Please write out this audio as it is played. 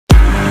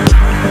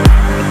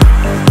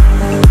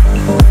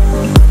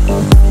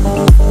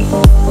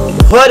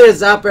What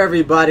is up,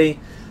 everybody?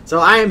 So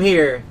I am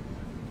here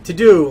to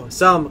do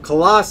some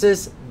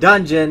Colossus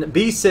Dungeon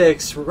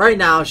B6 right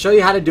now, show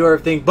you how to do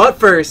everything. But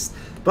first,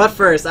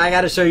 I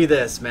gotta show you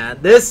this, man.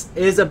 This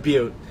is a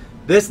beaut.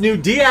 This new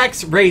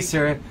DX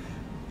Racer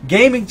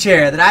gaming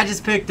chair that I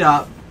just picked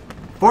up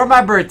for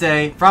my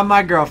birthday from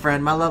my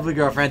girlfriend, my lovely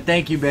girlfriend.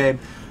 Thank you, babe.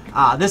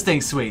 This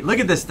thing's sweet. Look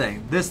at this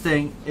thing. This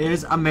thing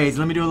is amazing.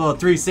 Let me do a little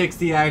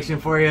 360 action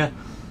for you.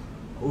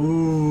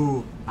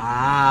 Ooh,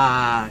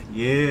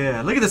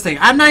 yeah. Look at this thing.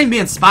 I'm not even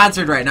being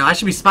sponsored right now. I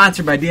should be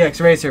sponsored by DX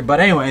Racer,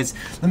 but anyways,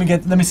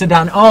 let me sit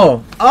down.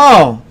 Oh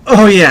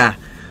yeah.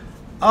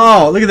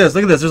 Oh, look at this.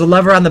 Look at this. There's a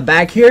lever on the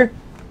back here.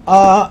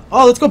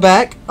 Let's go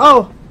back.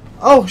 Oh,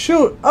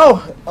 shoot.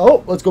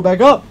 Oh, let's go back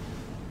up.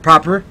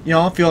 Proper, you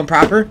know, feeling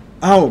proper.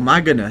 Oh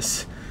my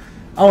goodness.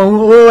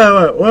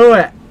 Oh,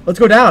 wait. Let's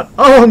go down.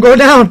 Oh, I'm going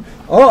down.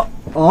 Oh,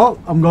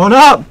 I'm going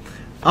up.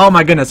 Oh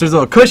my goodness. There's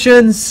little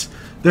cushions.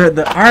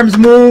 The arms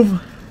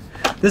move.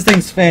 This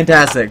thing's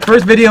fantastic.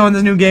 First video in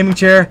this new gaming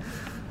chair.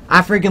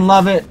 I freaking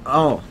love it.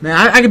 Oh man,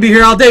 I could be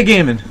here all day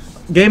gaming,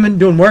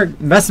 doing work,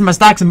 investing my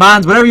stocks and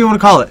bonds, whatever you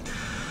want to call it.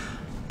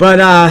 But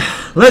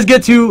let's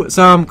get to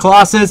some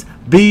Colossus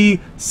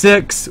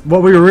B6.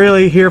 What we were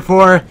really here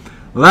for.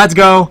 Let's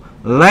go.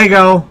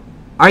 Lego.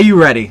 Are you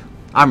ready?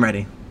 I'm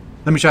ready.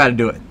 Let me try to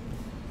do it.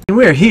 And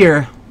we're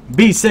here.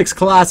 B6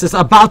 Colossus,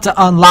 about to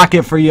unlock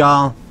it for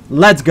y'all.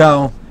 Let's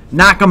go.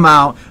 Knock them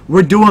out.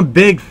 We're doing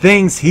big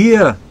things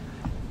here.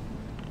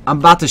 I'm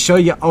about to show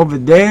you over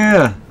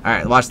there.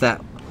 Alright, watch that.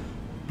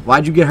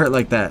 Why'd you get hurt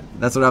like that?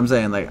 That's what I'm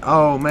saying. Like,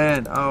 oh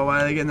man. Oh,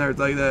 why are they getting hurt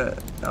like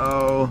that?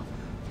 Oh.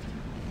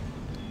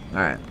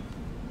 Alright.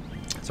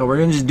 So we're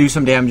going to just do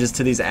some damages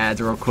to these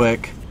ads real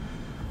quick.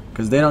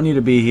 Because they don't need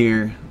to be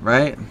here,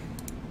 right?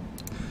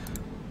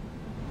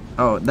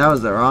 Oh, that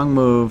was the wrong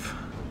move.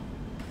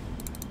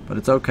 But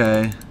it's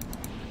okay.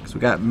 Because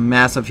we got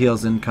massive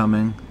heals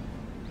incoming.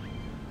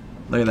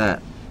 Look at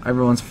that.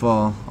 Everyone's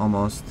full.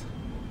 Almost.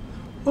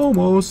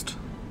 Almost.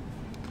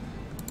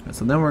 Right,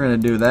 so then we're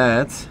going to do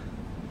that.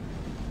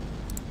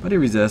 Buddy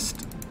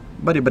resist.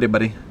 Buddy.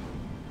 Buddy.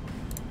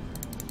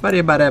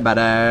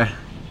 Oh,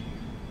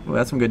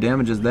 that's some good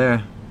damages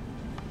there.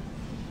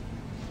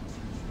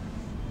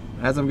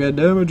 That's some good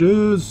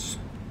damages.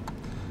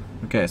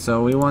 Okay,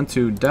 so we want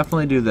to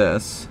definitely do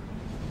this.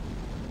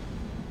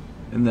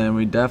 And then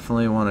we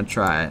definitely want to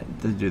try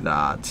to do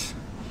that.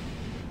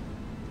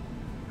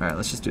 Alright,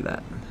 let's just do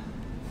that.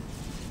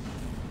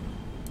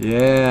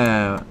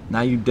 Yeah,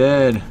 now you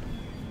dead.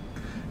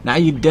 Now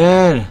you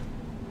dead.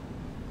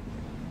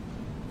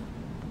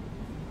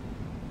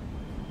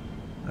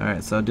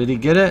 Alright, so did he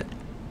get it?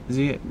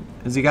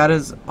 Has he got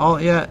his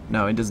ult yet?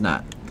 No, he does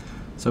not.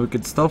 So we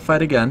could still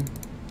fight again.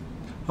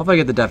 Hope I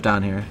get the def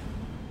down here.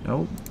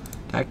 Nope.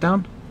 Attack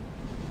down.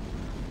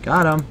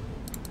 Got him.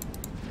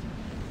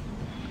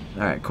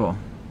 Alright, cool.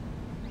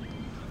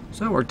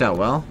 So that worked out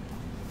well.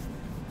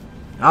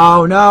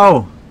 Oh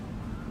no!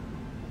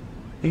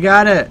 He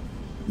got it!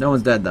 No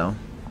one's dead though.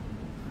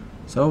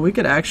 So we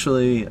could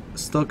actually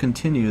still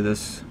continue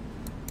this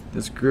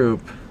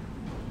group.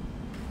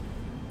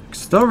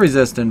 Still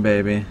resisting,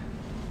 baby.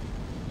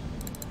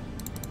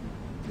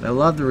 I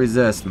love the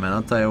resist, man,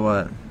 I'll tell you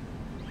what.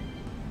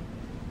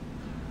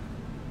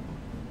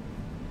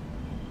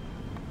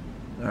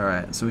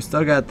 Alright, so we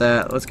still got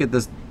that. Let's get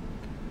this.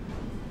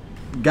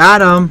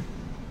 Got him!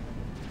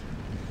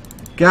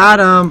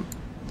 Got him!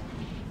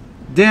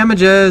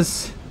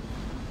 Damages!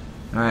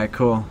 Alright,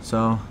 cool.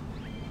 So,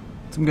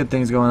 some good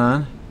things going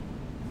on.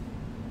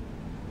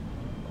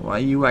 Why are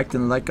you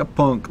acting like a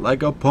punk?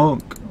 Like a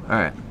punk.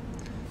 Alright.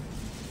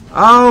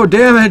 Oh,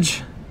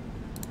 damage!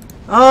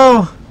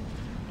 Oh!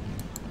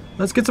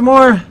 Let's get some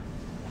more!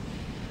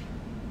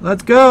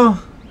 Let's go!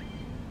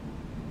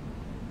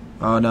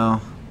 Oh no.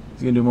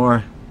 He's gonna do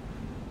more.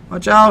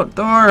 Watch out,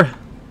 Thor!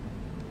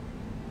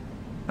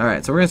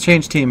 Alright, so we're gonna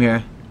change team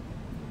here.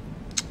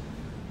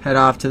 Head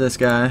off to this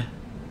guy.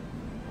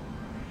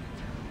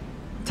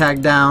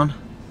 Tag down.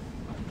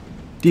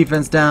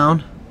 Defense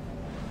down.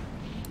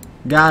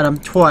 Got him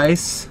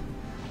twice.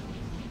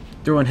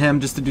 Throwing him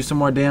just to do some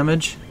more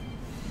damage.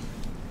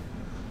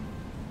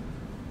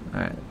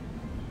 Alright.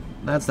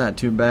 That's not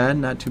too bad.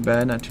 Not too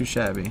bad. Not too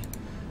shabby.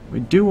 We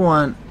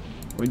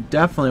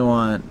definitely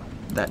want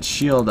that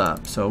shield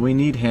up. So we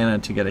need Hannah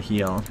to get a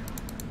heal.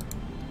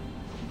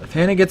 If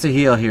Hannah gets a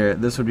heal here,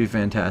 this would be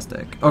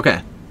fantastic.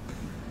 Okay.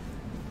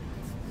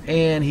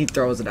 And he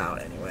throws it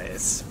out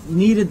anyways.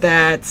 Needed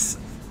that.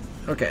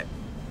 Okay.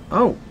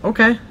 Oh,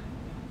 okay.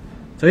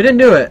 So he didn't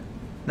do it.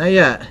 Not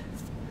yet.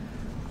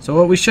 So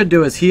what we should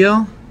do is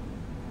heal.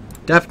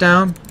 Def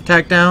down.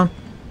 Attack down.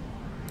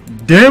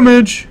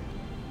 Damage!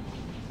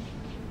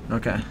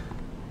 Okay.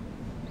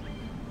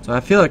 So I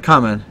feel it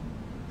coming.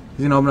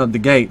 He's gonna open up the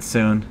gate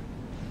soon.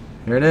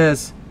 Here it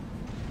is.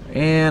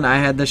 And I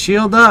had the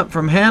shield up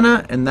from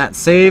Hannah, and that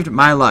saved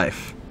my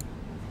life.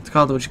 It's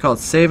called what you call it,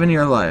 saving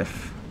your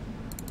life.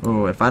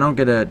 Ooh, if I don't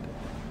get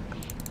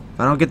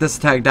this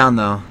attack down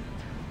though.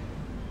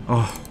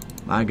 Oh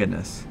my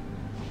goodness.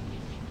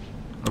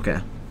 Okay.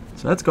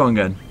 So that's going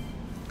good.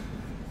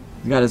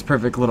 He's got his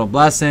perfect little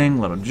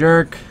blessing, little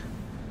jerk.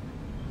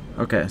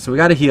 Okay, so we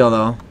got a heal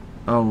though.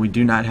 Oh, we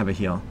do not have a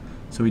heal.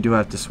 So we do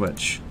have to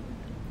switch.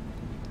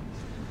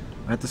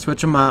 We have to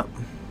switch him up.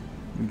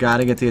 We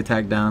gotta get the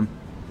attack down.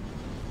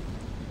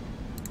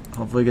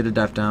 Hopefully get a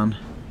def down.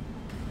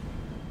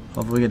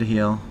 Hopefully get a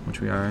heal,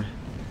 which we are.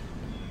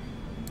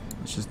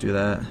 Let's just do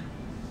that.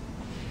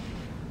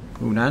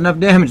 Ooh, not enough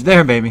damage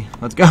there, baby.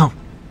 Let's go.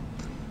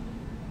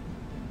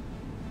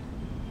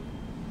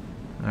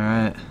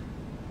 Alright.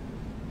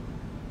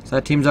 So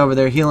that team's over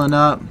there healing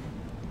up.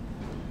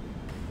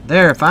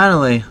 There,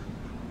 finally.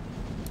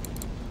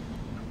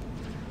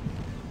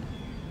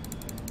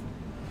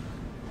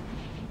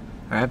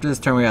 Alright, after this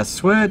turn we got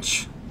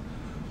switch.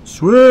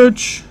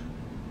 Switch!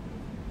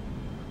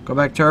 Go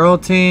back to our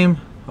old team.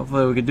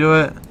 Hopefully we can do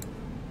it.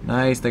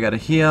 Nice, they got a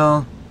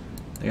heal.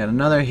 They got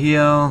another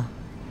heal.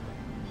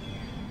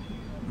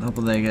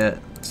 Hopefully they get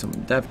some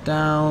def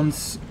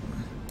downs.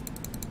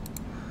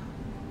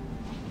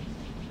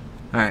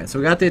 Alright, so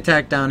we got the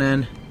attack down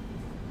in.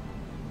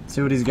 Let's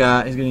see what he's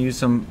got. He's going to use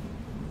some...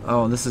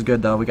 Oh, this is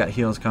good though. We got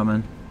heals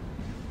coming.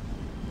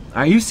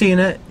 Are you seeing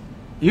it?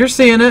 You're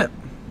seeing it.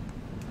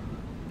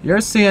 You're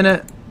seeing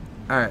it.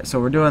 Alright, so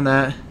we're doing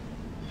that.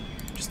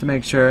 Just to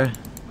make sure.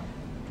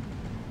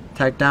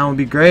 Attack down would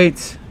be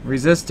great.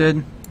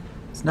 Resisted.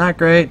 It's not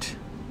great.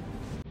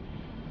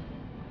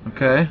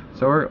 Okay,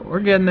 so we're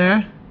getting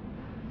there.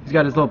 He's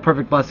got his little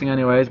perfect blessing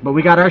anyways, but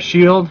we got our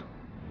shield.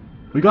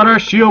 We got our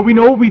shield. We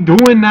know what we're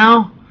doing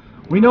now.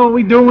 We know what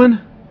we're doing.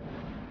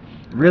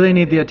 Really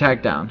need the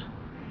attack down.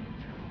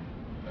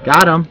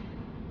 Got him.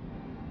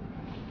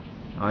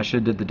 Oh, I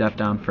should have did the def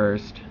down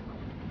first.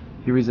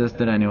 He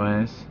resisted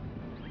anyways.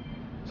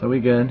 So we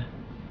good.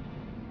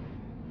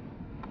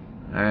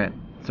 Alright,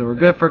 so we're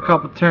good for a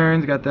couple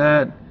turns. Got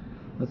that.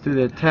 Let's do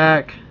the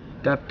attack.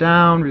 Def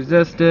down,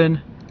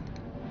 resisted.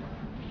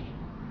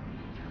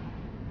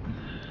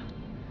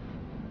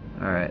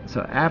 Alright,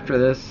 so after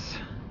this...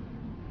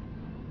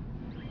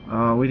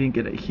 Oh, we didn't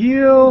get a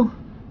heal.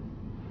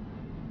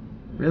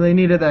 Really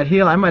needed that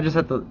heal. I might just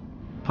have to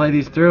play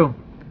these through.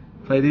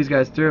 Play these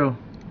guys through.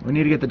 We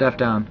need to get the def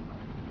down.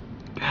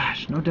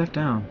 Gosh, no def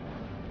down.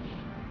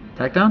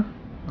 Attack down?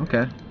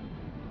 Okay.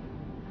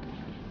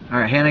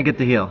 Alright, Hannah get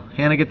the heal.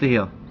 Hannah get the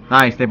heal.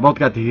 Nice, they both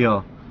got the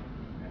heal.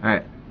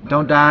 Alright,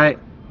 don't die.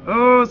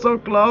 Oh, so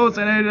close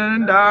and they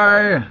didn't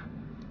die.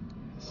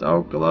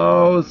 So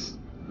close.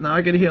 Now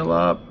I can heal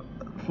up.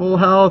 Full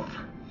health.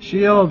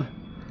 Shield.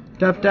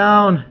 Def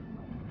down.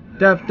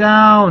 Def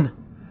down.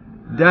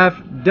 Def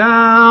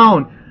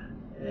down.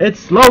 It's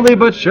slowly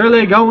but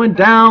surely going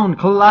down.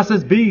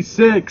 Colossus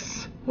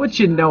B6. What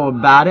you know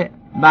about it?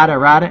 About it,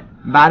 ride it.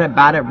 About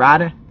it,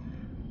 ride it.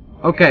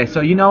 Okay, so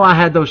you know I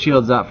had those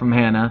shields up from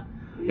Hannah.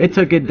 It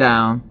took it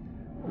down.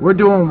 We're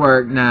doing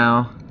work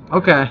now.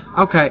 Okay,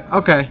 okay,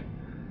 okay.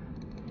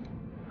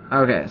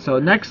 Okay, so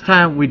next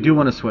time we do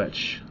want to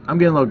switch. I'm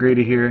getting a little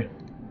greedy here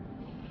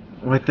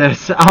with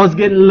this. I was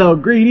getting a little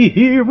greedy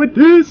here with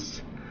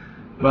this.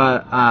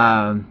 But,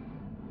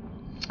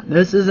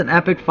 this is an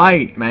epic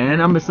fight, man.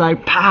 I'm just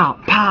like,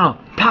 pow, pow,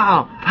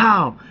 pow,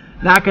 pow.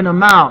 Knocking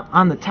him out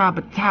on the top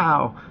of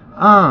Tau.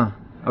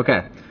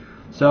 Okay.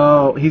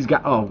 So, he's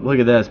got... Oh, look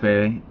at this,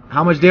 baby.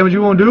 How much damage you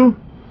gonna do?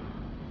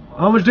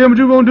 How much damage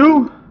you gonna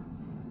do?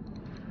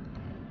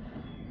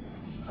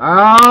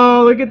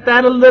 Oh, look at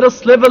that. A little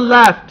sliver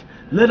left.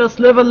 Little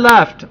sliver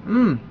left.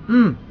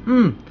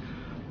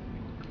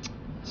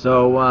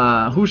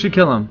 So, who should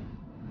kill him?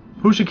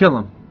 Who should kill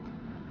him?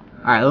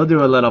 Alright, we'll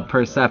do a little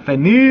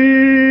Persephone.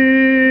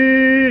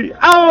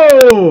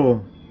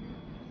 Oh!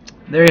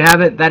 There you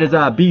have it. That is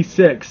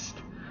B6.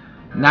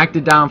 Knocked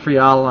it down for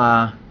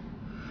y'all.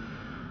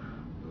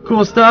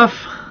 Cool stuff.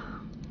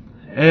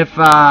 If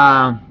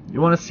you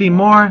want to see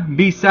more,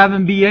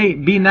 B7,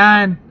 B8,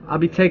 B9, I'll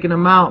be taking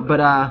them out. But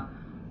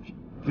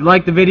if you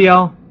like the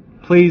video,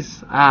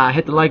 please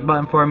hit the like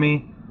button for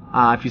me.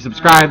 If you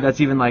subscribe, that's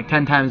even like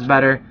 10 times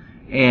better.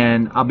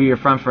 And I'll be your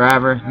friend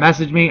forever.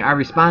 Message me. I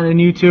respond on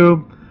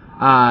YouTube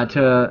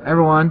to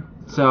everyone.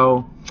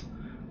 So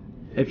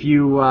if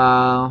you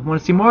want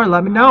to see more,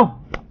 let me know.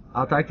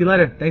 I'll talk to you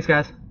later. Thanks,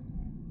 guys.